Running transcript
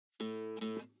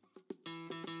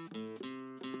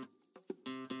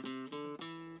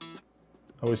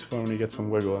Always fun when you get some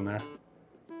wiggle in there.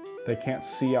 They can't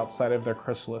see outside of their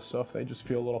chrysalis, so if they just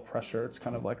feel a little pressure, it's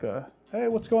kind of like a, hey,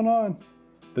 what's going on?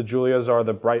 The Julias are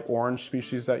the bright orange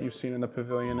species that you've seen in the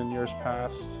pavilion in years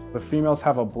past. The females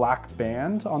have a black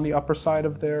band on the upper side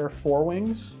of their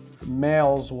forewings.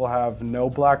 Males will have no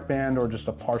black band or just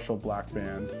a partial black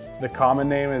band. The common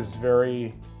name is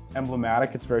very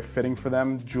emblematic, it's very fitting for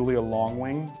them, Julia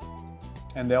Longwing.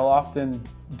 And they'll often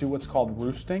do what's called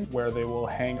roosting, where they will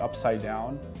hang upside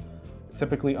down,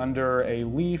 typically under a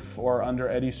leaf or under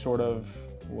any sort of,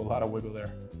 ooh, a lot of wiggle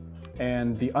there.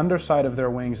 And the underside of their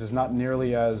wings is not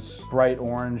nearly as bright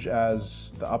orange as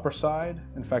the upper side.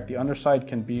 In fact, the underside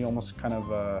can be almost kind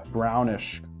of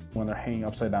brownish. When they're hanging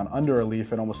upside down under a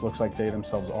leaf, it almost looks like they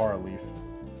themselves are a leaf.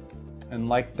 And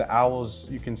like the owls,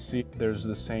 you can see there's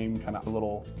the same kind of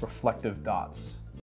little reflective dots